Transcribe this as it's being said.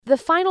The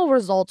final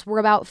results were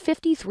about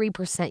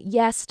 53%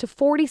 yes to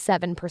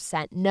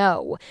 47%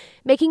 no,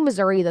 making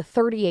Missouri the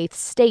 38th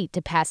state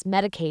to pass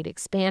Medicaid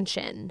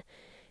expansion.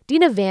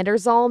 Dina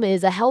Vanderzalm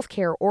is a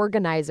healthcare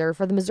organizer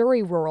for the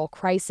Missouri Rural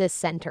Crisis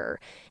Center,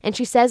 and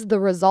she says the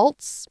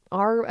results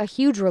are a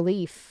huge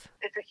relief.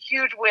 It's a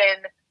huge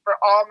win for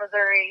all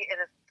Missouri, and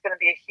it's going to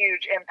be a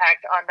huge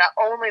impact on not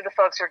only the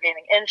folks who are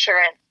gaining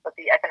insurance, but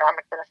the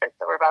economic benefits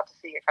that we're about to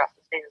see across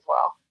the state as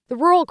well. The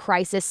Rural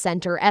Crisis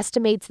Center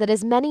estimates that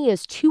as many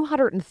as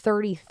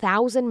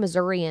 230,000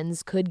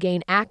 Missourians could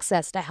gain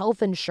access to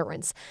health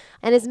insurance,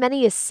 and as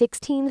many as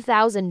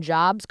 16,000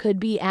 jobs could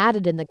be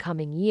added in the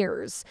coming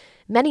years,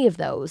 many of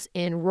those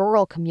in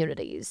rural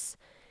communities.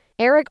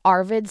 Eric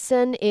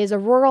Arvidsson is a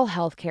rural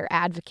healthcare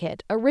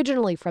advocate,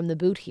 originally from the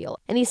Boot Heel,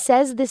 and he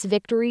says this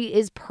victory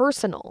is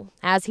personal,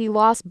 as he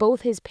lost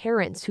both his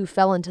parents who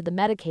fell into the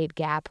Medicaid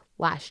gap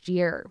last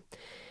year.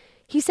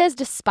 He says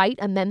despite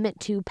Amendment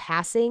 2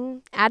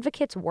 passing,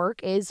 advocates' work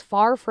is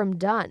far from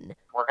done.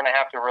 We're going to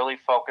have to really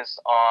focus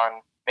on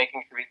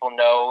making sure people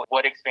know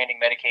what expanding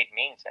Medicaid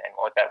means and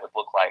what that would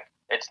look like.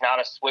 It's not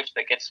a switch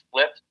that gets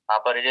flipped,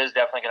 but it is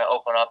definitely going to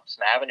open up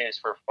some avenues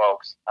for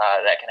folks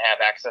that can have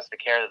access to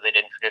care that they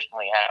didn't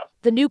traditionally have.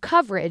 The new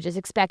coverage is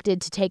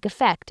expected to take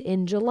effect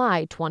in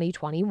July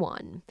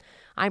 2021.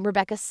 I'm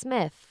Rebecca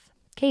Smith,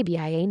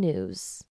 KBIA News.